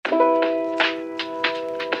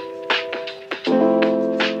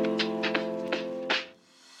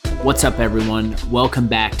What's up, everyone? Welcome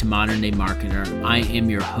back to Modern Day Marketer. I am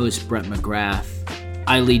your host, Brett McGrath.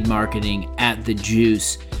 I lead marketing at The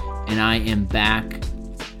Juice, and I am back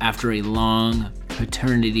after a long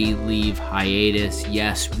paternity leave hiatus.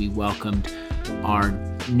 Yes, we welcomed our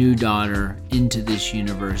new daughter into this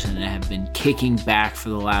universe, and I have been kicking back for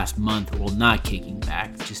the last month. Well, not kicking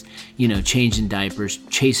back, just, changing diapers,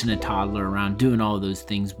 chasing a toddler around, doing all those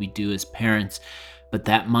things we do as parents. But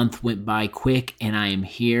that month went by quick, and I am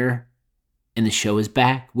here, and the show is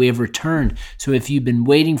back. We have returned. So if you've been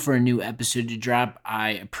waiting for a new episode to drop,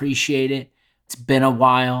 I appreciate it. It's been a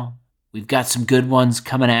while. We've got some good ones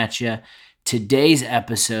coming at you. Today's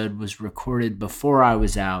episode was recorded before I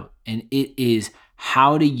was out, and it is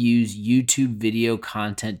how to use YouTube video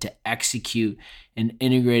content to execute an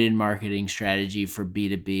integrated marketing strategy for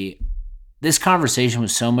B2B. This conversation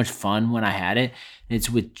was so much fun when I had it. And it's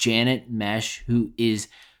with Janet Mesh, who is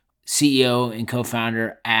CEO and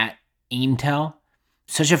co-founder at Aimtal.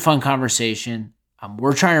 Such a fun conversation.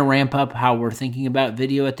 We're trying to ramp up how we're thinking about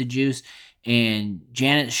video at The Juice. And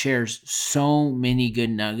Janet shares so many good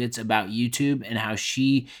nuggets about YouTube and how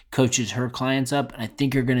she coaches her clients up. And I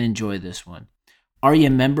think you're going to enjoy this one. Are you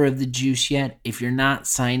a member of The Juice yet? If you're not,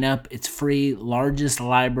 sign up. It's free, largest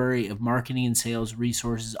library of marketing and sales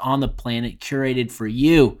resources on the planet, curated for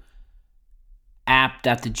you.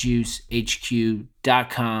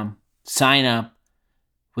 app.thejuicehq.com. Sign up.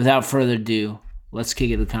 Without further ado, let's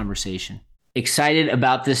kick into the conversation. Excited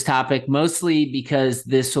about this topic, mostly because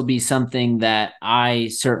this will be something that I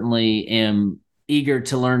certainly am eager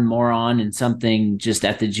to learn more on, and something just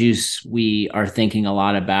at The Juice we are thinking a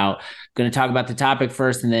lot about. I'm going to talk about the topic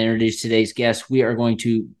first and then introduce today's guest. We are going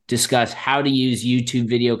to discuss how to use YouTube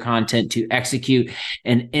video content to execute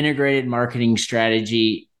an integrated marketing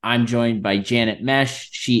strategy. I'm joined by Janet Mesh.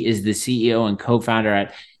 She is the CEO and co-founder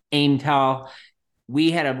at Aimtal.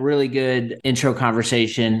 We had a really good intro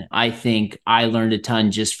conversation. I think I learned a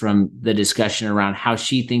ton just from the discussion around how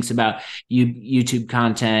she thinks about YouTube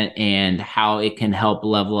content and how it can help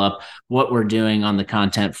level up what we're doing on the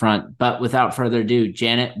content front. But without further ado,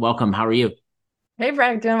 Janet, welcome. How are you? Hey,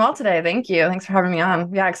 Brad, doing well today. Thank you. Thanks for having me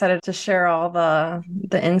on. Yeah, excited to share all the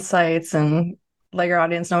insights and let your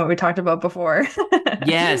audience know what we talked about before.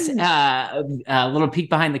 Yes, a little peek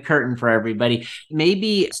behind the curtain for everybody.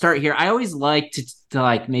 Maybe start here. I always like to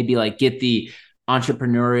maybe get the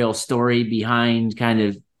entrepreneurial story behind kind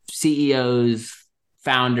of CEOs,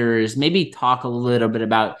 founders. Maybe talk a little bit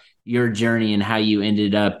about your journey and how you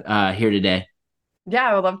ended up here today. Yeah,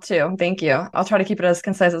 I would love to. Thank you. I'll try to keep it as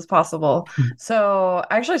concise as possible. So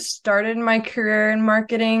I actually started my career in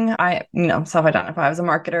marketing. I, self-identify as a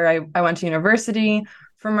marketer. I went to university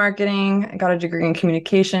for marketing. I got a degree in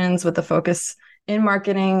communications with a focus in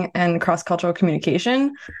marketing and cross-cultural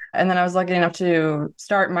communication. And then I was lucky enough to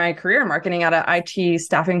start my career in marketing at an IT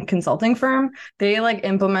staffing consulting firm. They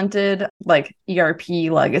implemented ERP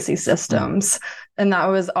legacy systems. And that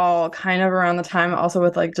was all kind of around the time also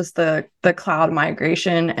with just the cloud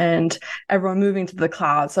migration and everyone moving to the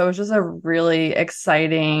cloud. So it was just a really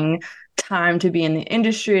exciting time to be in the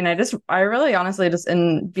industry. And I really honestly just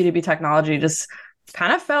in B2B technology just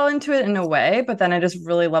kind of fell into it in a way, but then I just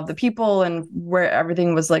really loved the people and where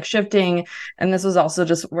everything was shifting. And this was also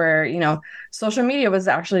just where, social media was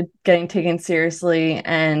actually getting taken seriously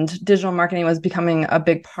and digital marketing was becoming a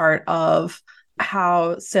big part of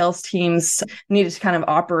how sales teams needed to kind of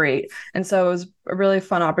operate. And so it was a really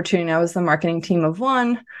fun opportunity. I was the marketing team of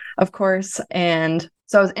one, of course. And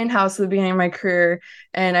so I was in-house at the beginning of my career,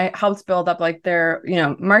 and I helped build up their,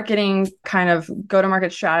 marketing kind of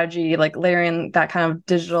go-to-market strategy, layering that kind of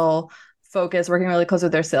digital focus, working really close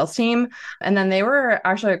with their sales team. And then they were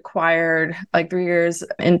actually acquired 3 years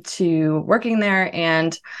into working there.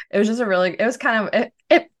 And it was just the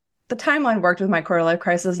timeline worked with my quarter life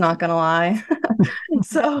crisis, not going to lie.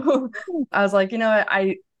 So I was like,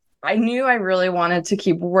 I knew I really wanted to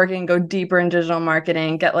keep working, go deeper in digital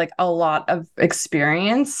marketing, get a lot of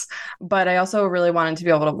experience, but I also really wanted to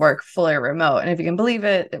be able to work fully remote. And if you can believe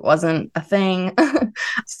it, it wasn't a thing.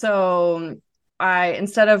 So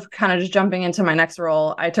instead of kind of just jumping into my next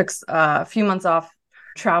role, I took a few months off,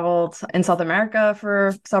 traveled in South America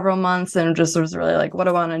for several months, and just was really what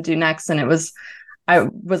do I want to do next? And I was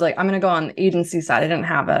I'm going to go on the agency side. I didn't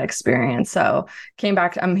have that experience. So came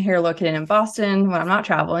back. I'm here located in Boston when I'm not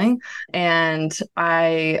traveling. And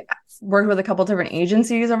I worked with a couple different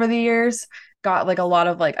agencies over the years, got a lot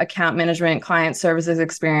of account management, client services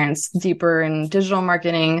experience, deeper in digital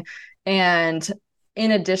marketing. And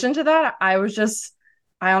in addition to that, I was just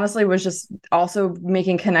I honestly was just also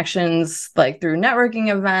making connections like through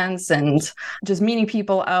networking events and just meeting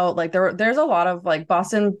people out. Like there's a lot of like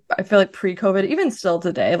Boston, I feel like pre-COVID, even still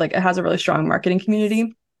today, like it has a really strong marketing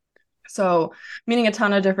community. So meeting a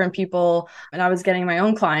ton of different people, and I was getting my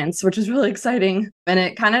own clients, which is really exciting. And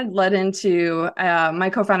it kind of led into my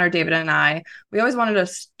co-founder, David, and I, we always wanted to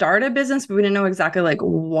start a business, but we didn't know exactly like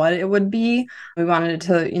what it would be. We wanted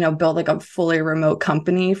to, build like a fully remote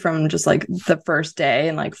company from just like the first day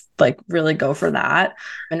and like really go for that.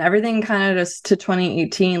 And everything kind of just to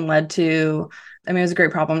 2018 led to, it was a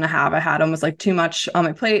great problem to have. I had almost like too much on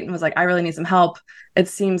my plate and was like, I really need some help. It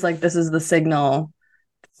seems like this is the signal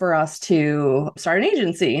for us to start an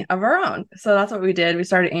agency of our own. So that's what we did. We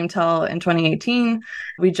started Aimtal in 2018.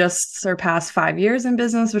 We just surpassed 5 years in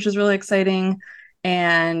business, which is really exciting.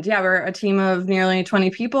 And yeah, we're a team of nearly 20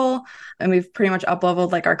 people, and we've pretty much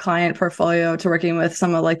up-leveled like our client portfolio to working with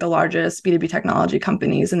some of like the largest B2B technology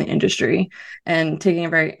companies in the industry, and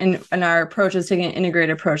taking and our approach is taking an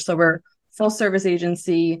integrated approach. So we're full service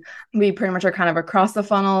agency. We pretty much are kind of across the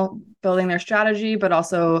funnel building their strategy, but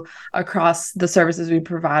also across the services we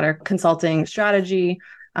provide our consulting, strategy,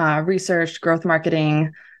 research, growth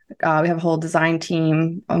marketing. We have a whole design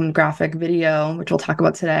team on graphic video, which we'll talk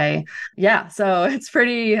about today. Yeah, so it's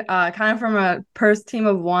pretty kind of from a team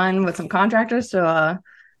of one with some contractors to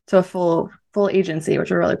a full agency,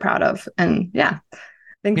 which we're really proud of. And yeah, I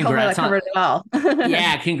think hopefully that covered it all.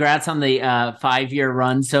 Yeah, congrats on the 5-year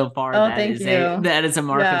run so far. Oh, thank you. That is a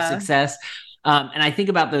mark of success. And I think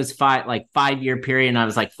about those 5-year period, and I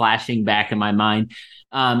was like flashing back in my mind.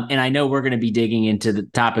 And I know we're going to be digging into the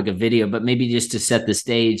topic of video, but maybe just to set the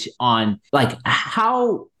stage on like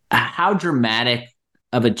how dramatic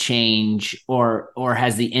of a change or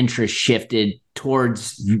has the interest shifted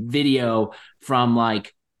towards video from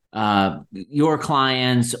like your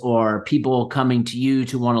clients or people coming to you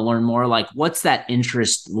to want to learn more? Like, what's that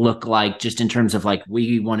interest look like just in terms of like,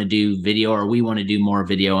 we want to do video or we want to do more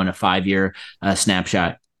video in a 5-year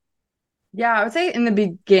snapshot? Yeah, I would say in the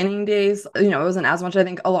beginning days, it wasn't as much. I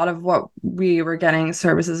think a lot of what we were getting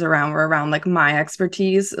services around were around like my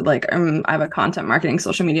expertise. Like I have a content marketing,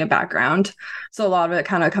 social media background. So a lot of it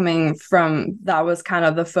kind of coming from that was kind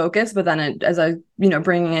of the focus. But then as I,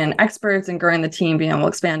 bringing in experts and growing the team, being able to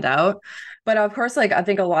expand out. But of course, like I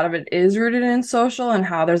think a lot of it is rooted in social and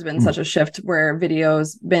how there's been such a shift where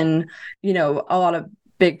video's been, a lot of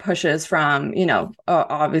big pushes from,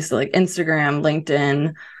 obviously like Instagram,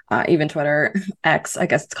 LinkedIn, even Twitter, X, I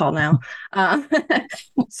guess it's called now.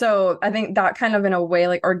 So I think that kind of in a way,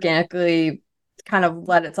 like organically kind of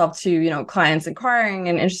led itself to, clients inquiring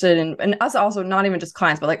and interested in, and us also not even just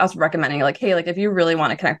clients, but like us recommending like, hey, like if you really want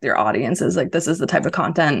to connect with your audiences, like this is the type of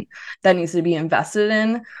content that needs to be invested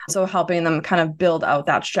in. So helping them kind of build out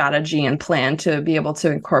that strategy and plan to be able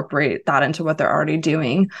to incorporate that into what they're already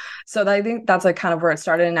doing. So I think that's like kind of where it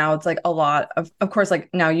started. And now it's like a lot of course, like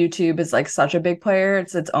now YouTube is like such a big player.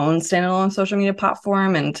 It's its own standalone social media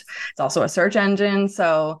platform, and it's also a search engine.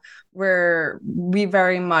 So we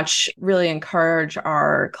very much really encourage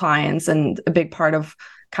our clients, and a big part of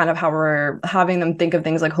kind of how we're having them think of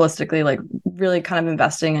things like holistically, like really kind of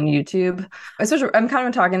investing in YouTube. Especially, I'm kind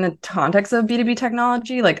of talking in the context of B2B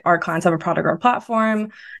technology. Like our clients have a product or a platform.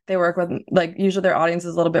 They work with like usually their audience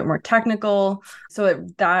is a little bit more technical. So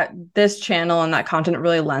that this channel and that content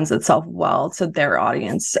really lends itself well to their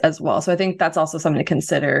audience as well. So I think that's also something to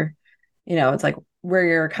consider. It's like where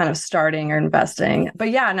you're kind of starting or investing.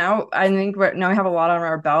 But yeah, now I think now we have a lot on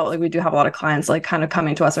our belt. Like we do have a lot of clients like kind of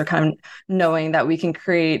coming to us or kind of knowing that we can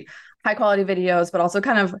create high quality videos, but also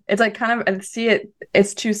kind of, it's like kind of, I see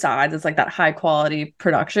it's two sides. It's like that high quality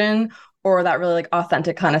production or that really like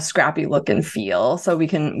authentic kind of scrappy look and feel. So we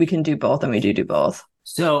can do both, and we do both.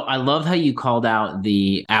 So I love how you called out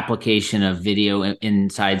the application of video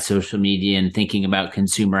inside social media and thinking about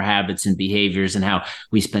consumer habits and behaviors and how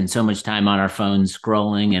we spend so much time on our phones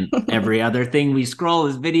scrolling, and every other thing we scroll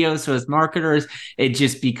is video. So as marketers, it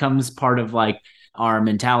just becomes part of like our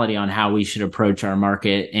mentality on how we should approach our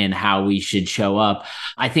market and how we should show up.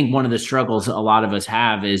 I think one of the struggles a lot of us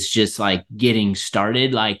have is just like getting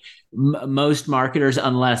started. Like most marketers,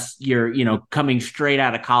 unless you're, coming straight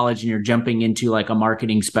out of college and you're jumping into like a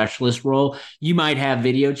marketing specialist role, you might have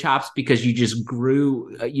video chops because you just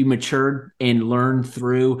you matured and learned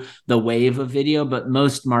through the wave of video. But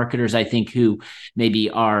most marketers, I think, who maybe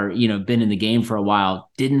are, been in the game for a while,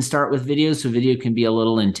 didn't start with video. So video can be a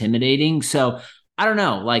little intimidating. So I don't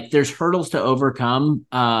know, like there's hurdles to overcome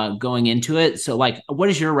going into it. So like, what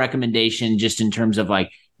is your recommendation just in terms of like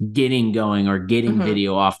getting going or getting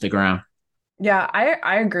video off the ground? Yeah,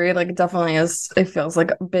 I agree. Like it definitely is. It feels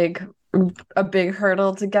like a big a big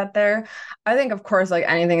hurdle to get there. I think, of course, like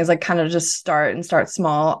anything is like kind of just start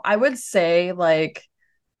small. I would say like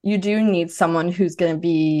you do need someone who's going to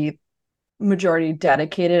be majority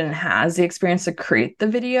dedicated and has the experience to create the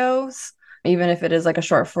videos, even if it is like a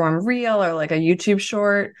short form reel or like a YouTube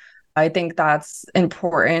short. I think that's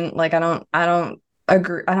important. Like I don't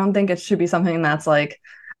agree. I don't think it should be something that's like,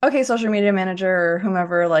 okay, social media manager or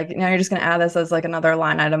whomever, like now you're just gonna add this as like another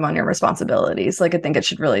line item on your responsibilities. Like I think it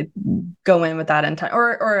should really go in with that intent.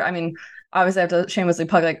 Or I mean, obviously I have to shamelessly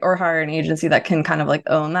plug like or hire an agency that can kind of like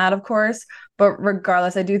own that, of course. But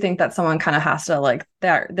regardless, I do think that someone kind of has to like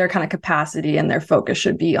their kind of capacity and their focus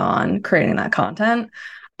should be on creating that content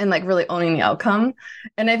and like really owning the outcome.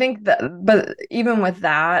 And I think that, but even with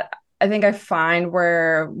that, I think I find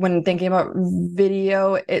where when thinking about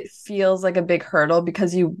video, it feels like a big hurdle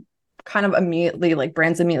because you kind of immediately like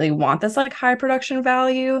brands immediately want this like high production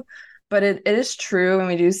value. But it is true. And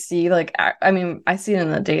we do see like, I mean, I see it in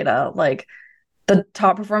the data, like the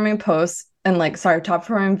top performing posts and like, sorry, top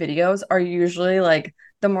performing videos are usually like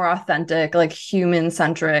the more authentic, like human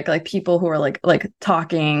centric, like people who are like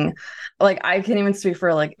talking. Like I can even speak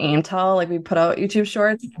for like Aimtal, like we put out YouTube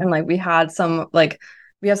shorts and like we had some like,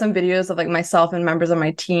 we have some videos of like myself and members of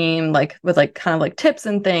my team, like with like kind of like tips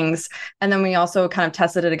and things. And then we also kind of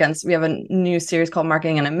tested it against, we have a new series called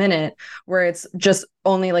Marketing in a Minute, where it's just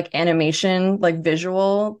only like animation, like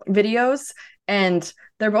visual videos. And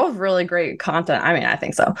they're both really great content. I mean, I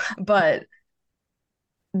think so. But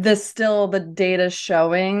the data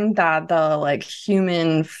showing that the like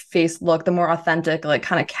human face look, the more authentic, like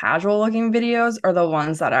kind of casual looking videos are the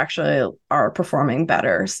ones that actually are performing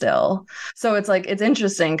better still. So it's like it's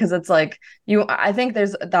interesting because it's like I think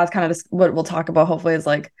that's kind of just what we'll talk about hopefully is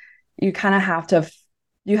like you kind of have to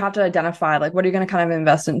identify like what are you going to kind of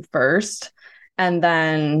invest in first and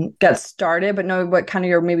then get started, but know what kind of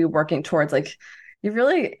you're maybe working towards. Like you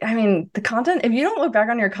really, I mean, the content, if you don't look back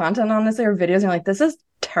on your content, honestly, or videos, and you're like, this is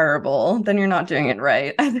terrible, then you're not doing it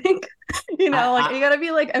right. I think, you gotta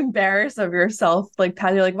be like embarrassed of yourself. Like,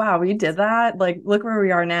 Pat, you're like, wow, we did that. Like, look where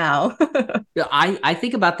we are now. I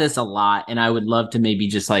think about this a lot, and I would love to maybe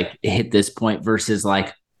just like hit this point versus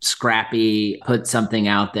like scrappy, put something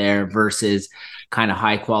out there versus kind of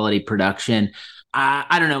high quality production.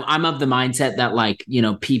 I don't know. I'm of the mindset that like,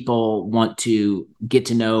 people want to get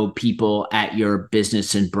to know people at your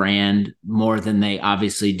business and brand more than they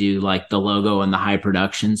obviously do like the logo and the high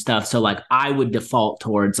production stuff. So like I would default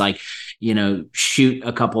towards like, shoot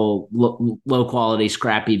a couple low quality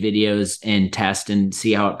scrappy videos and test and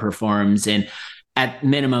see how it performs. And at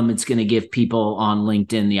minimum, it's going to give people on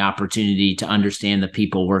LinkedIn the opportunity to understand the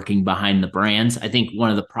people working behind the brands. I think one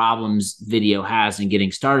of the problems video has in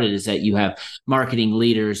getting started is that you have marketing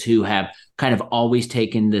leaders who have kind of always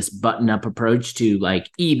taken this button-up approach to like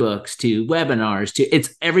ebooks, to webinars, to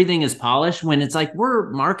it's everything is polished when it's like we're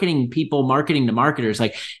marketing people, marketing to marketers.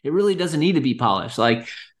 Like it really doesn't need to be polished. Like,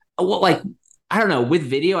 well, like I don't know, with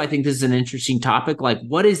video, I think this is an interesting topic. Like,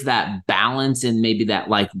 what is that balance and maybe that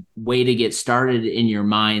like way to get started in your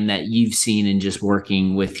mind that you've seen in just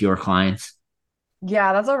working with your clients? Yeah,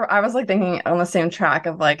 I was like thinking on the same track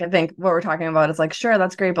of like, I think what we're talking about is like, sure,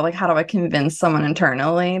 that's great, but like, how do I convince someone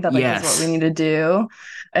internally that like this is what we need to do?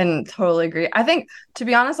 And totally agree. I think to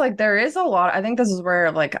be honest, like there is a lot, I think this is where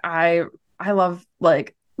like I love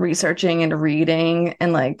like researching and reading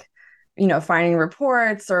and like finding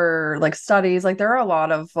reports or like studies. Like there are a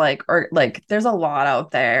lot of like, or like there's a lot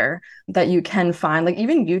out there that you can find. Like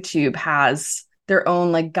even YouTube has their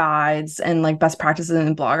own like guides and like best practices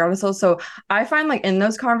and blog articles. So I find like in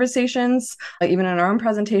those conversations, like even in our own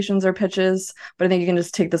presentations or pitches, but I think you can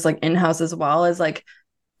just take this like in-house as well as like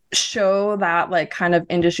show that like kind of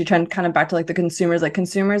industry trend kind of back to like the consumers. Like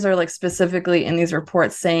consumers are like specifically in these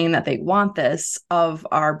reports saying that they want this of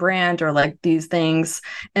our brand or like these things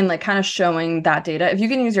and like kind of showing that data. If you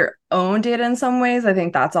can use your own data in some ways, I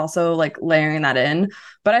think that's also like layering that in.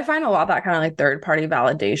 But I find a lot of that kind of like third party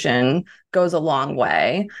validation goes a long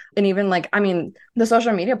way. And even like, I mean, the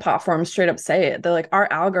social media platforms straight up say it. They're like, our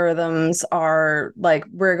algorithms are like,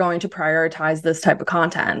 we're going to prioritize this type of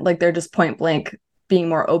content. Like they're just point blank being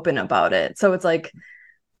more open about it. So it's like,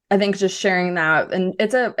 I think just sharing that, and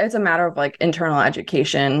it's a matter of like internal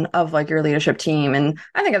education of like your leadership team. And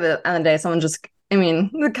I think at the end of the day, someone just, I mean,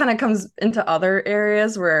 it kind of comes into other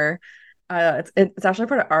areas where it's actually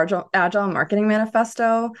part of Agile Marketing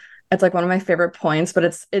Manifesto. It's like one of my favorite points, but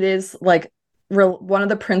it is like one of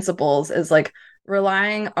the principles is like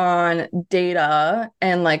relying on data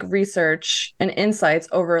and like research and insights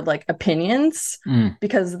over like opinions,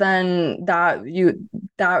 because then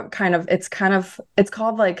it's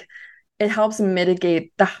called like it helps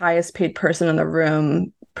mitigate the highest paid person in the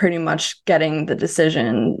room pretty much getting the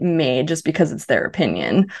decision made just because it's their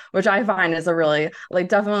opinion, which I find is a really, like,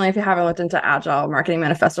 definitely if you haven't looked into Agile marketing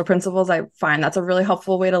manifesto principles, I find that's a really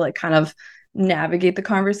helpful way to like kind of navigate the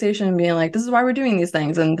conversation and being like, this is why we're doing these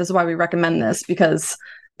things and this is why we recommend this. Because,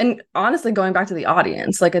 and honestly, going back to the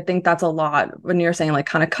audience, like I think that's a lot when you're saying like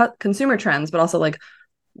kind of cut consumer trends, but also like,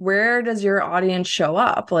 where does your audience show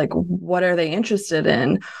up? Like, what are they interested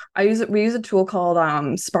in? We use a tool called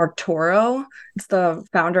SparkToro. It's the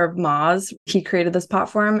founder of Moz. He created this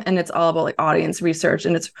platform, and it's all about like audience research.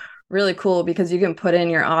 And it's really cool because you can put in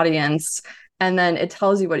your audience, and then it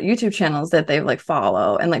tells you what YouTube channels that they like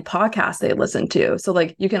follow and like podcasts they listen to. So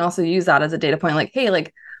like you can also use that as a data point. Like, hey,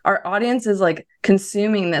 like our audience is like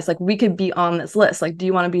consuming this. Like we could be on this list. Like, do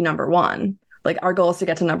you want to be number one? Like our goal is to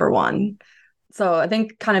get to number one. So I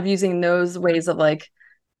think kind of using those ways of like,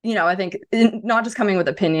 I think not just coming with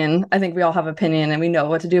opinion. I think we all have opinion and we know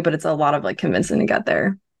what to do, but it's a lot of like convincing to get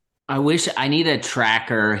there. I need a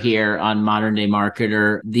tracker here on Modern Day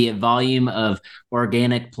Marketer. The volume of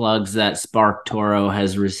organic plugs that SparkToro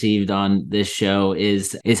has received on this show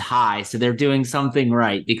is high. So they're doing something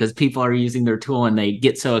right because people are using their tool and they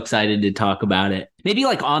get so excited to talk about it. Maybe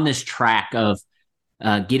like on this track of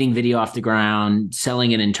getting video off the ground,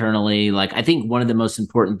 selling it internally. Like, I think one of the most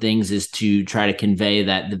important things is to try to convey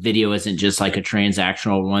that the video isn't just like a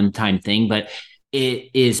transactional one-time thing, but it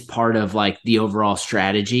is part of like the overall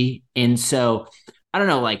strategy. And so I don't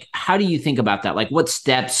know, like, how do you think about that? Like, what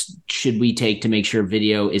steps should we take to make sure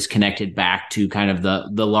video is connected back to kind of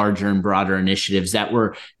the larger and broader initiatives that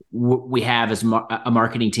we have as a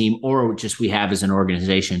marketing team or just we have as an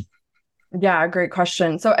organization? Yeah, great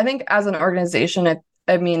question. So I think as an organization,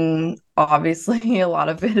 I mean, obviously, a lot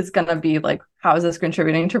of it is going to be like, how is this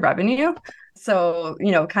contributing to revenue? So,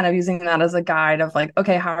 kind of using that as a guide of like,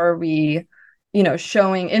 okay, how are we,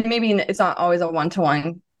 showing, and maybe it's not always a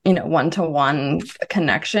one-to-one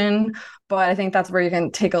connection, but I think that's where you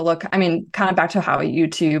can take a look. I mean, kind of back to how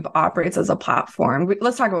YouTube operates as a platform.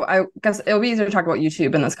 Let's talk about, I guess it'll be easier to talk about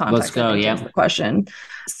YouTube in this context. Let's go, yeah. The question.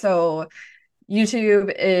 So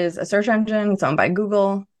YouTube is a search engine. It's owned by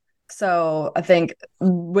Google. So I think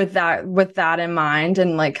with that in mind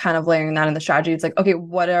and like kind of layering that in the strategy, it's like, okay,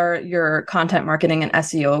 what are your content marketing and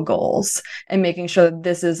SEO goals? And making sure that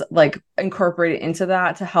this is like incorporated into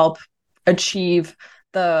that to help achieve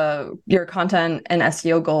your content and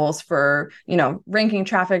SEO goals for, ranking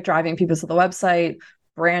traffic, driving people to the website,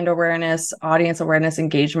 brand awareness, audience awareness,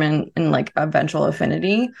 engagement, and like eventual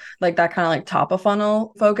affinity, like that kind of like top of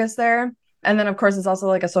funnel focus there. And then of course it's also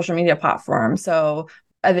like a social media platform. So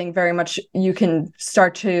I think very much you can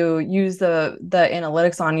start to use the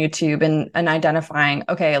analytics on YouTube and identifying,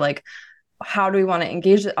 okay, like how do we want to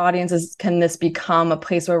engage the audiences? Can this become a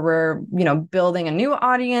place where we're, building a new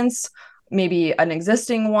audience, maybe an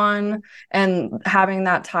existing one, and having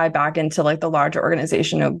that tie back into like the larger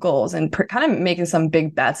organizational goals and kind of making some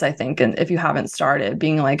big bets, I think. And if you haven't started,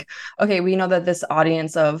 being like, okay, we know that this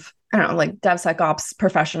audience of, I don't know, like DevSecOps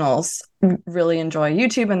professionals really enjoy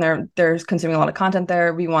YouTube and they're consuming a lot of content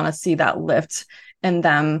there. We want to see that lift in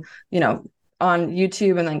them, on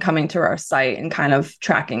YouTube and then coming to our site and kind of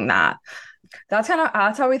tracking that. That's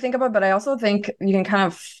how we think about it. But I also think you can kind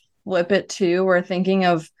of flip it too. We're thinking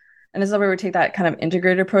of, and this is where we take that kind of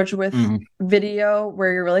integrated approach with video,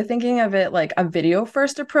 where you're really thinking of it like a video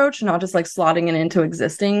first approach, not just like slotting it into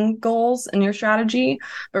existing goals in your strategy,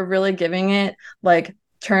 but really giving it like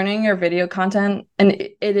turning your video content. And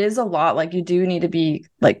it is a lot, like you do need to be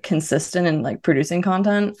like consistent in like producing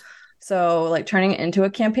content. So like turning it into a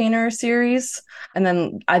campaigner series, and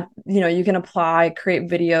then you can create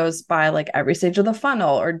videos by like every stage of the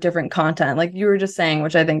funnel or different content, like you were just saying,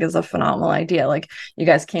 which I think is a phenomenal idea. Like you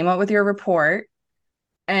guys came up with your report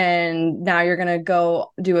and now you're going to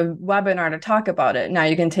go do a webinar to talk about it. Now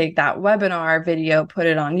you can take that webinar video, put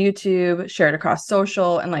it on YouTube, share it across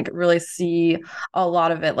social, and like really see a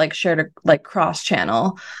lot of it like shared like cross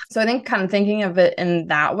channel. So I think kind of thinking of it in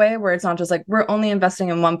that way, where it's not just like we're only investing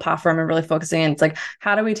in one platform and really focusing in. It's like,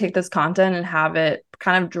 how do we take this content and have it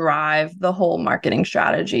kind of drive the whole marketing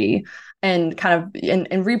strategy? And kind of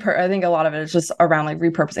I think a lot of it is just around like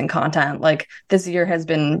repurposing content. Like this year has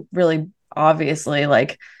been really obviously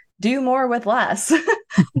like do more with less.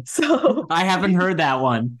 So I haven't heard that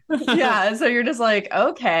one. Yeah. So you're just like,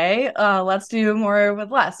 okay, let's do more with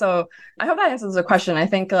less. So I hope that answers the question. I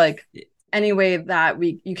think like any way that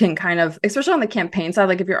you can kind of, especially on the campaign side,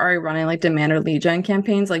 like if you're already running like demand or lead gen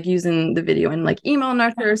campaigns, like using the video and like email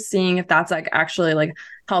nurtures, seeing if that's like actually like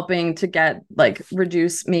helping to get like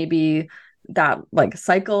reduce maybe that like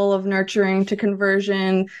cycle of nurturing to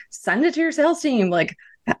conversion, send it to your sales team. Like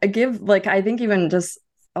give, like, I think even just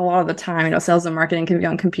a lot of the time, you know, sales and marketing can be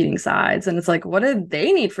on competing sides. And it's like, what do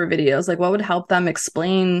they need for videos? Like, what would help them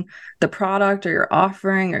explain the product or your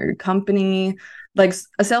offering or your company? Like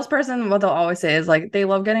a salesperson, what they'll always say is like, they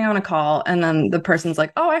love getting on a call. And then the person's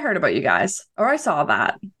like, oh, I heard about you guys, or I saw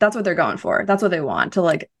that. That's what they're going for. That's what they want to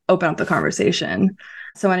like open up the conversation.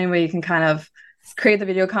 So anyway, you can kind of create the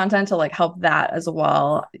video content to like help that as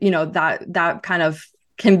well. You know, that kind of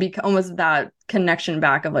can be almost that connection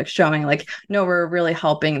back of like showing like, no, we're really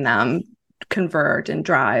helping them convert and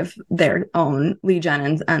drive their own lead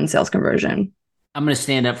gen and sales conversion. I'm going to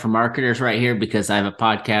stand up for marketers right here because I have a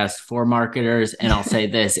podcast for marketers. And I'll say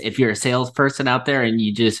this, if you're a salesperson out there and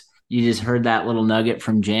you just heard that little nugget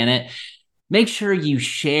from Janet, make sure you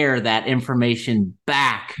share that information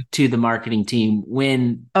back to the marketing team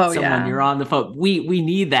when you're on the phone. We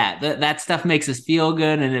need that. That stuff makes us feel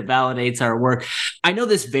good and it validates our work. I know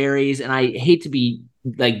this varies and I hate to be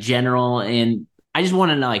like general, and I just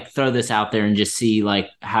want to like throw this out there and just see like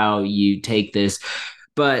how you take this.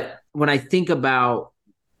 But when I think about,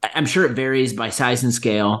 I'm sure it varies by size and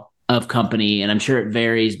scale of company, and I'm sure it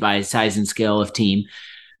varies by size and scale of team.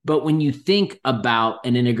 But when you think about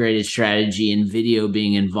an integrated strategy and video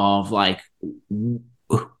being involved, like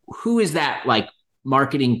who is that like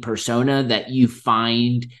marketing persona that you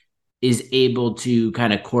find is able to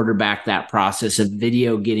kind of quarterback that process of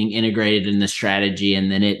video getting integrated in the strategy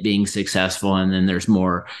and then it being successful? And then there's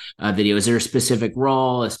more video. Is there a specific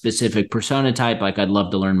role, a specific persona type? Like I'd love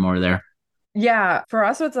to learn more there. Yeah, for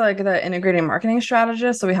us, it's like the integrated marketing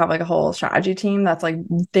strategist. So we have like a whole strategy team that's like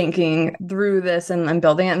thinking through this and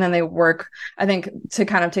building it. And then they work, I think, to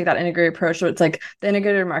kind of take that integrated approach. So it's like the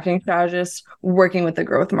integrated marketing strategist working with the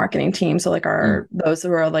growth marketing team. So like those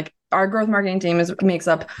who are like, our growth marketing team makes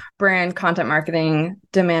up brand, content marketing,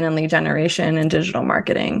 demand and lead generation, and digital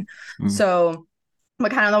marketing. So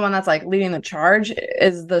but kind of the one that's like leading the charge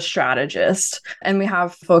is the strategist. And we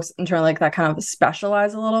have folks internally like that kind of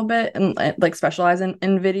specialize a little bit and like specialize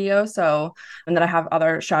in video. So, and then I have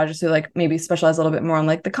other strategists who like maybe specialize a little bit more on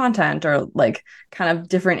like the content or like kind of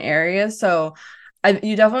different areas. So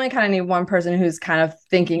you definitely kind of need one person who's kind of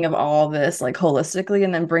thinking of all this like holistically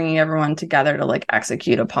and then bringing everyone together to like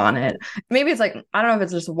execute upon it. Maybe it's like, I don't know if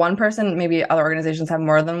it's just one person, maybe other organizations have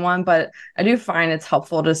more than one, but I do find it's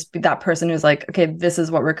helpful to be that person who's like, okay, this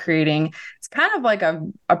is what we're creating. It's kind of like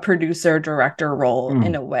a producer director role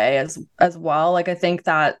in a way as well. Like, I think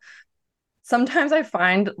that sometimes I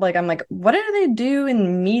find like, I'm like, what do they do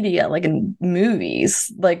in media? Like in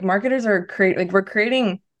movies, like marketers are we're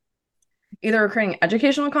creating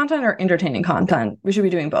educational content or entertaining content. We should be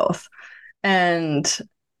doing both. And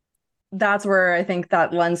that's where I think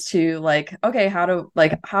that lends to like, okay, how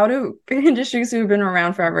do industries who've been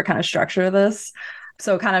around forever kind of structure this?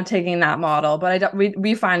 So kind of taking that model, but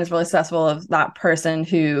we find it's really successful of that person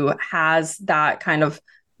who has that kind of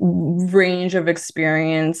range of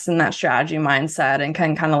experience and that strategy mindset and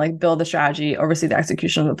can kind of like build the strategy, oversee the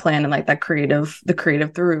execution of the plan, and like the creative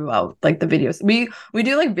throughout like the videos. We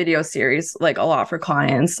do like video series like a lot for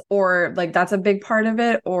clients, or like that's a big part of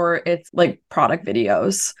it, or it's like product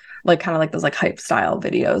videos, like kind of like those like hype style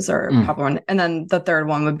videos or popular one. And then the third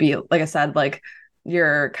one would be, like I said, like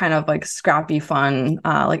your kind of like scrappy fun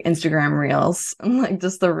like Instagram reels and like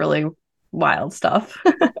just the really wild stuff.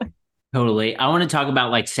 Totally. I want to talk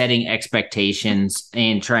about like setting expectations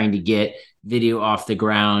and trying to get video off the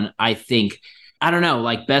ground. I think, I don't know,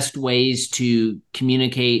 like best ways to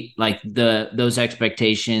communicate like those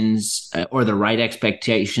expectations or the right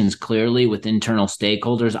expectations clearly with internal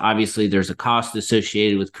stakeholders. Obviously, there's a cost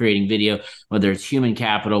associated with creating video, whether it's human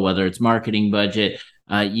capital, whether it's marketing budget,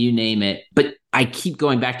 you name it. But I keep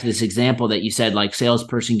going back to this example that you said, like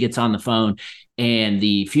salesperson gets on the phone and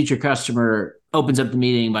the future customer opens up the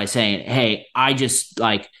meeting by saying, hey, I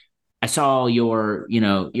saw your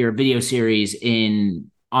video series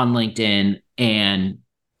on LinkedIn, and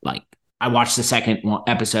like I watched the second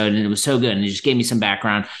episode and it was so good and it just gave me some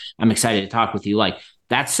background. I'm excited to talk with you. Like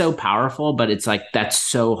that's so powerful, but it's like that's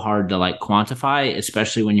so hard to like quantify,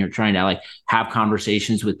 especially when you're trying to like have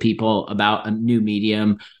conversations with people about a new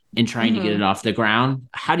medium and trying to get it off the ground.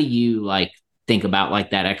 How do you like think about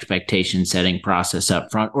like that expectation setting process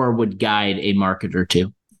up front, or would guide a marketer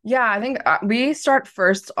to? Yeah, I think we start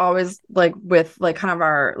first always like with like kind of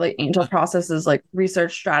our like Aimtal process is like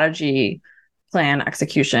research, strategy, plan,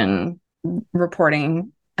 execution,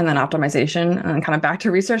 reporting, and then optimization, and then kind of back to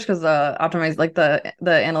research, because the optimize like the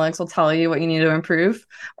analytics will tell you what you need to improve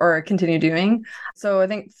or continue doing. So I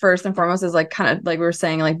think first and foremost is like kind of like we were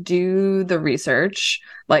saying, like do the research,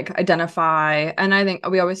 like identify. And I think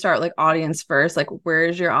we always start like audience first, like where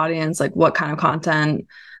is your audience, like what kind of content,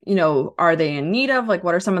 are they in need of, like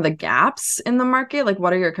what are some of the gaps in the market, like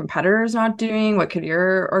what are your competitors not doing, what could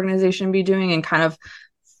your organization be doing, and kind of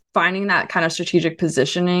finding that kind of strategic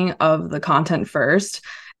positioning of the content first.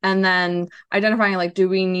 And then identifying, like, do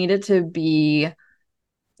we need it to be,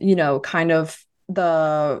 kind of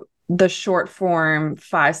the short form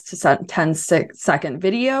 5 to 10 second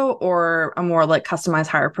video, or a more like customized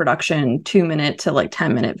higher production 2 minute to like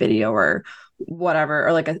 10-minute video or whatever,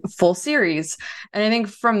 or like a full series. And I think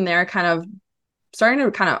from there, kind of starting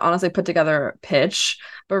to kind of honestly put together a pitch,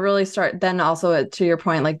 but really start then also to your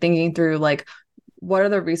point, like thinking through like, what are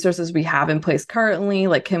the resources we have in place currently?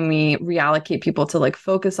 Like, can we reallocate people to like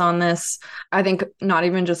focus on this? I think not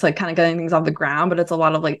even just like kind of getting things off the ground, but it's a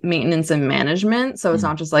lot of like maintenance and management. So it's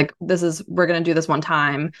not just like, we're going to do this one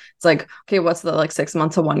time. It's like, okay, what's the like 6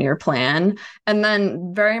 months to 1 year plan? And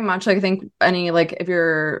then very much, I think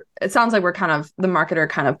it sounds like we're kind of the marketer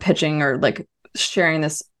kind of pitching or like sharing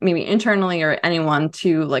this maybe internally or anyone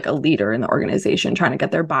to like a leader in the organization, trying to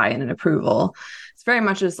get their buy-in and approval. It's very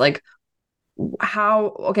much just like,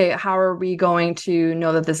 how are we going to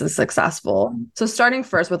know that this is successful? So starting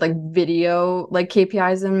first with like video, like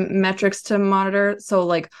KPIs and metrics to monitor. So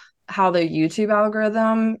like how the YouTube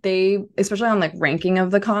algorithm, they, especially on like ranking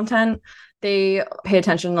of the content, they pay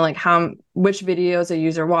attention to like which videos a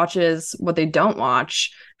user watches, what they don't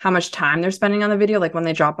watch, how much time they're spending on the video, like when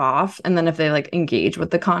they drop off, and then if they like engage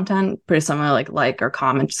with the content, pretty similar, like or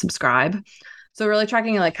comment, subscribe. So really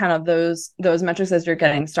tracking like kind of those metrics as you're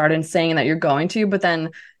getting started and saying that you're going to, but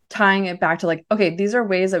then tying it back to like, okay, these are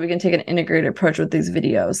ways that we can take an integrated approach with these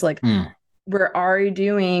videos. Like we're already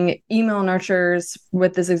doing email nurtures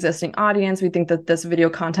with this existing audience. We think that this video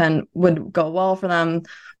content would go well for them.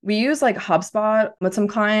 We use like HubSpot with some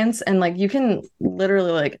clients, and like you can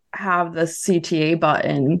literally like have the CTA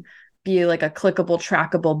button be like a clickable,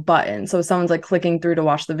 trackable button. So if someone's like clicking through to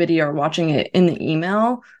watch the video or watching it in the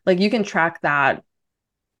email, like you can track that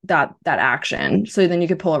action. So then you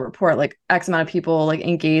could pull a report, like X amount of people like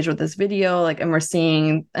engage with this video, like, and we're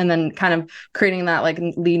seeing, and then kind of creating that like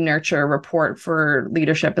lead nurture report for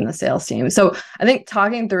leadership in the sales team. So I think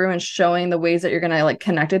talking through and showing the ways that you're going to like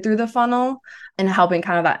connect it through the funnel and helping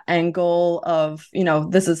kind of that end goal of,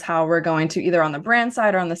 this is how we're going to, either on the brand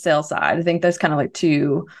side or on the sales side. I think there's kind of like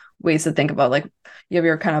two ways to think about, like you have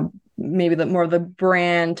your kind of maybe the more of the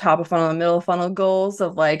brand top of funnel and middle of funnel goals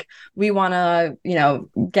of like, we want to,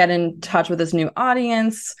 get in touch with this new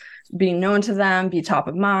audience, be known to them, be top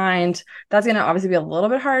of mind. That's going to obviously be a little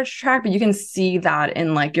bit harder to track, but you can see that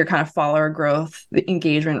in like your kind of follower growth, the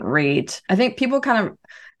engagement rate. I think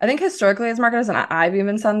historically as marketers, and I've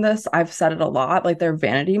even said this, I've said it a lot, like they're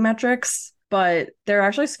vanity metrics, but they're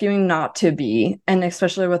actually skewing not to be. And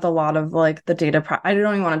especially with a lot of like the data, I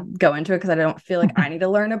don't even want to go into it because I don't feel like I need to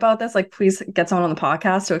learn about this. Like, please get someone on the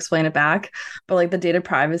podcast to explain it back. But like the data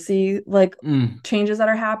privacy, like changes that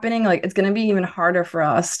are happening, like it's going to be even harder for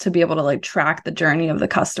us to be able to like track the journey of the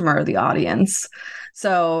customer or the audience.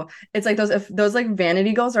 So it's like if those like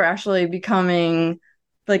vanity goals are actually becoming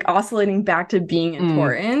like oscillating back to being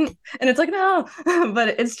important. And it's like, no,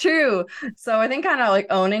 but it's true. So I think kind of like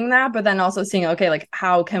owning that, but then also seeing, okay, like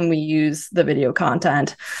how can we use the video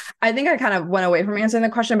content? I think I kind of went away from answering the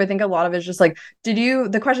question, but I think a lot of it's just like, did you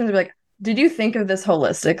think of this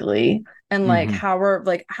holistically? And like, how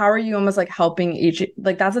are you almost like helping each,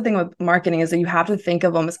 like, that's the thing with marketing is that you have to think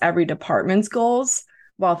of almost every department's goals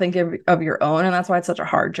while thinking of your own. And that's why it's such a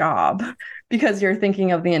hard job, because you're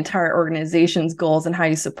thinking of the entire organization's goals and how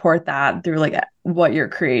you support that through like what you're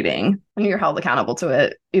creating, and you're held accountable to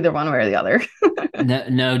it either one way or the other.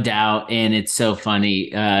 No doubt. And it's so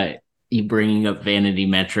funny. You bringing up vanity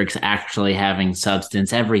metrics, actually having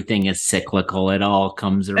substance. Everything is cyclical. It all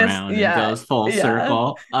comes around and goes full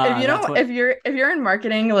circle. If you're in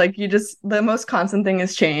marketing, like the most constant thing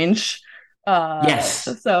is change.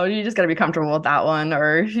 Yes. So you just got to be comfortable with that one,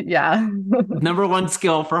 or Number one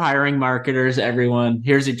skill for hiring marketers, everyone.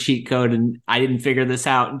 Here's a cheat code. And I didn't figure this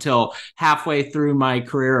out until halfway through my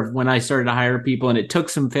career of when I started to hire people. And it took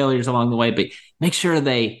some failures along the way, but make sure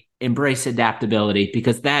they embrace adaptability,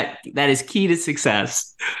 because that is key to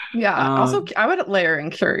success. Yeah. Also, I would layer in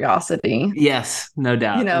curiosity. Yes, no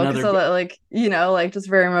doubt. So that like just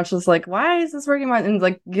very much just like, why is this working? And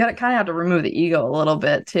like you kind of have to remove the ego a little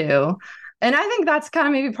bit too. And I think that's kind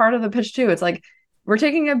of maybe part of the pitch too. It's like, we're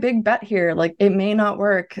taking a big bet here. Like it may not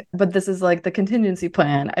work, but this is like the contingency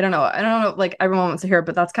plan. I don't know, like everyone wants to hear it,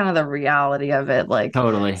 but that's kind of the reality of it. Like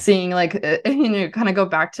Totally. seeing like, kind of go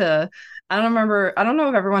back to, I don't know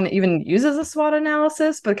if everyone even uses a SWOT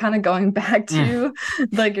analysis, but kind of going back to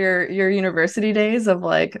like your university days of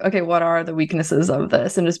like, okay, what are the weaknesses of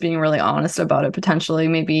this? And just being really honest about it, potentially.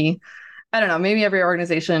 Maybe, I don't know, maybe every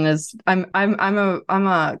organization is, I'm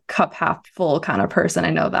a cup half full kind of person.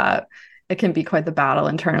 I know that it can be quite the battle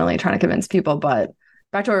internally trying to convince people, but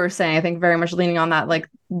back to what we were saying, I think very much leaning on that like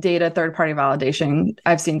data third party validation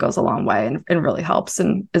I've seen goes a long way and really helps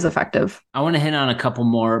and is effective. I want to hit on a couple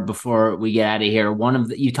more before we get out of here.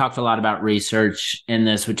 You talked a lot about research in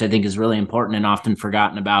this, which I think is really important and often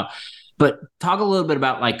forgotten about, but talk a little bit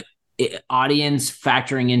about like audience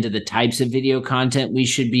factoring into the types of video content we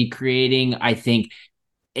should be creating. I think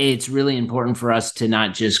it's really important for us to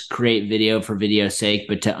not just create video for video's sake,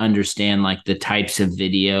 but to understand like the types of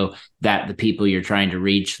video that the people you're trying to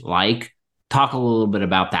reach like. Talk a little bit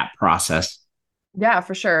about that process. Yeah,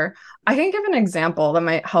 for sure. I can give an example that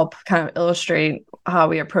might help kind of illustrate how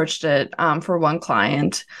we approached it for one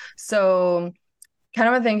client. So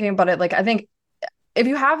kind of thinking about it, like I think if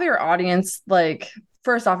you have your audience, like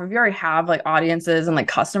first off, if you already have like audiences and like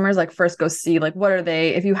customers, like first go see like what are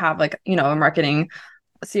they, if you have like, a marketing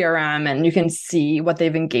CRM and you can see what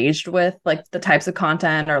they've engaged with, like the types of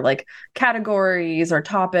content or like categories or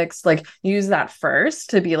topics, like use that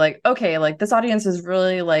first to be like, okay, like this audience is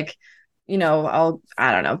really like, I don't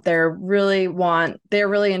know, they're really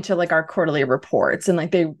into like our quarterly reports and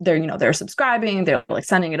like they're subscribing, they're like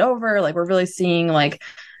sending it over, like we're really seeing like,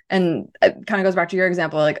 and it kind of goes back to your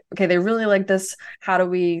example, like, okay, they really like this. How do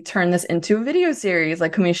we turn this into a video series?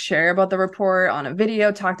 Like, can we share about the report on a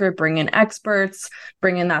video, talk through it, bring in experts,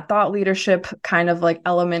 bring in that thought leadership kind of like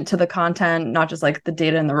element to the content, not just like the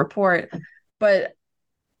data in the report. But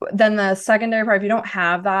then the secondary part, if you don't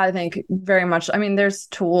have that, I think very much, I mean, there's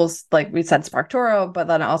tools like we said, SparkToro, but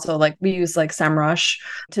then also like we use like SEMrush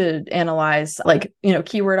to analyze like,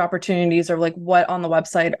 keyword opportunities or like what on the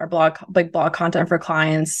website are blog content for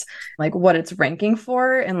clients, like what it's ranking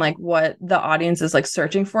for and like what the audience is like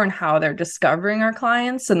searching for and how they're discovering our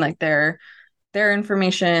clients and like their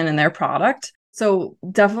information and their product. So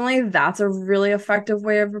definitely that's a really effective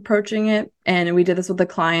way of approaching it. And we did this with the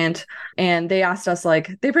client and they asked us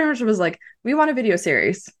like, they pretty much was like, we want a video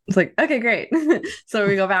series. It's like, okay, great. So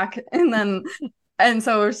we go back and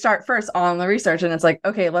so we start first on the research and it's like,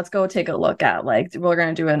 okay, let's go take a look at like, we're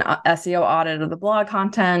going to do an SEO audit of the blog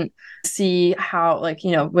content, see how like,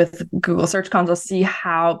 with Google Search Console, see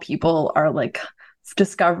how people are like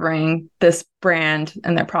discovering this brand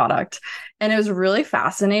and their product. And it was really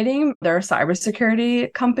fascinating. They're a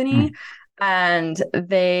cybersecurity company and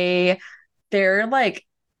their like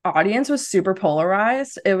audience was super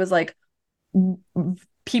polarized. It was like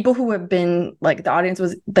people who have been like, the audience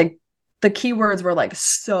was like, the keywords were like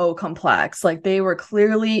so complex. Like they were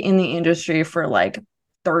clearly in the industry for like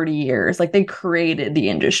 30 years. Like they created the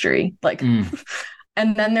industry. Like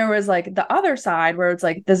And then there was like the other side where it's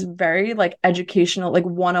like this very like educational, like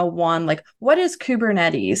 101, like what is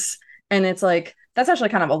Kubernetes? And it's like, that's actually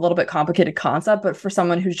kind of a little bit complicated concept, but for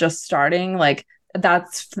someone who's just starting, like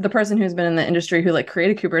that's for the person who's been in the industry who like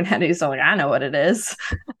created Kubernetes. So like, I know what it is.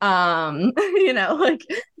 Like,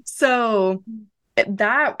 so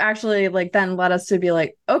that actually like then led us to be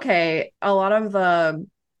like, okay, a lot of the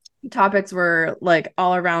topics were like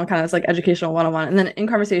all around kind of this like educational 101. And then in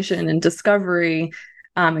conversation and discovery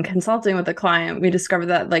and consulting with the client, we discovered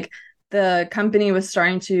that like the company was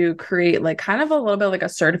starting to create like kind of a little bit like a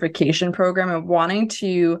certification program of wanting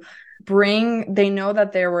to they know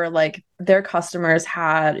that there were like their customers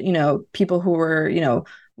had, people who were,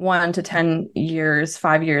 1 to 10 years,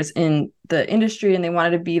 5 years in the industry. And they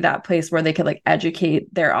wanted to be that place where they could like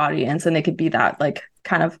educate their audience and they could be that like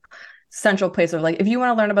kind of central place of like, if you want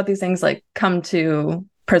to learn about these things, like come to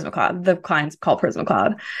Prismacloud. The client's called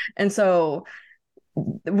Prismacloud. And so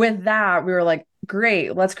with that, we were like,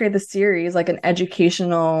 great, let's create the series, like an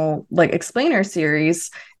educational, like explainer series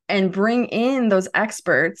and bring in those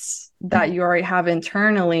experts that you already have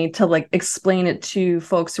internally to like explain it to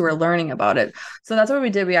folks who are learning about it. So that's what we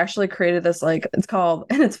did. We actually created this, like it's called,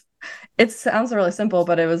 and it sounds really simple,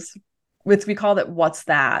 but we called it What's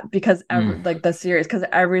That? Because like the series, because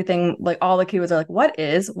everything, like all the keywords are like, what's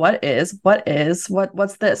this?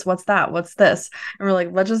 What's that? What's this? And we're like,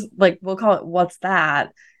 let's just like, we'll call it What's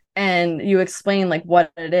That? And you explain like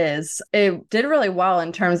what it is. It did really well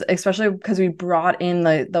in terms, especially because we brought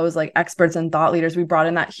in those like experts and thought leaders. We brought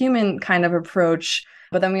in that human kind of approach.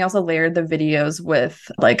 But then we also layered the videos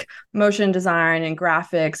with like motion design and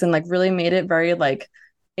graphics and like really made it very like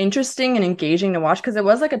interesting and engaging to watch because it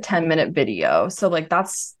was like a 10-minute video. So like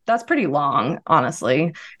that's pretty long,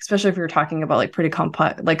 honestly, especially if you're talking about like pretty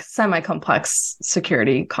complex, like semi-complex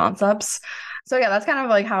security concepts. So yeah, that's kind of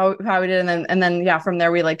like how we did. And then yeah, from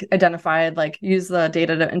there we like identified, like use the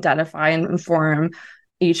data to identify and inform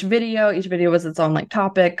each video. Each video was its own like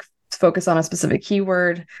topic, focus on a specific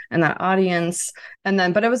keyword and that audience. And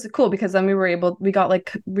then, but it was cool because then we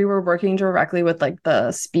were working directly with like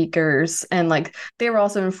the speakers and like they were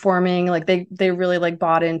also informing, like they really like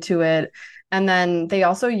bought into it. And then they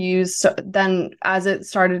also then as it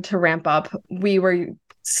started to ramp up, we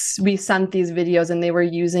sent these videos and they were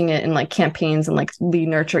using it in like campaigns and like lead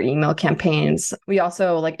nurture email campaigns. We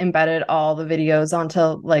also like embedded all the videos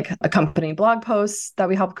onto like a company blog posts that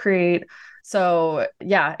we helped create. So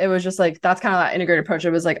yeah, it was just like, that's kind of that integrated approach. It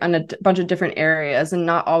was like on a bunch of different areas and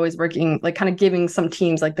not always working, like kind of giving some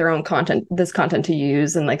teams like their own content to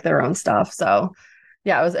use and like their own stuff. So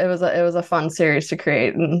yeah, it was a fun series to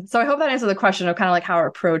create. And so I hope that answers the question of kind of like how I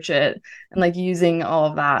approach it and like using all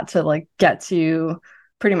of that to like get to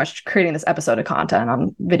pretty much creating this episode of content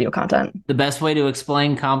on video content. The best way to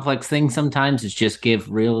explain complex things sometimes is just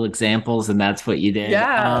give real examples, and that's what you did.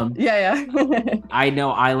 Yeah. I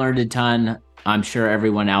know I learned a ton. I'm sure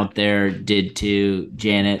everyone out there did too.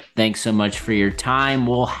 Janet, thanks so much for your time.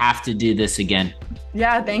 We'll have to do this again.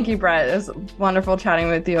 Yeah, thank you, Brett. It was wonderful chatting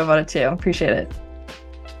with you about it too. Appreciate it.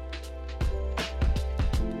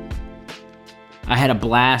 I had a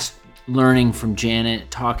blast learning from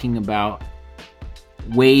Janet, talking about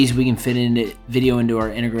ways we can fit video into our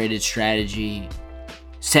integrated strategy,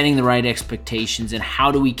 setting the right expectations, and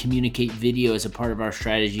how do we communicate video as a part of our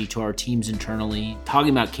strategy to our teams internally, talking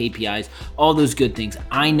about KPIs, all those good things.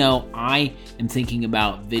 I know I am thinking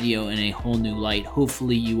about video in a whole new light.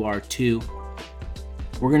 Hopefully you are too.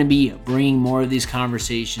 We're going to be bringing more of these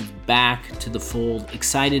conversations back to the fold.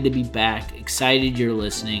 Excited to be back. Excited you're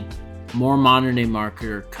listening. More Modern Day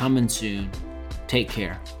Marketer coming soon. Take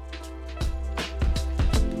care.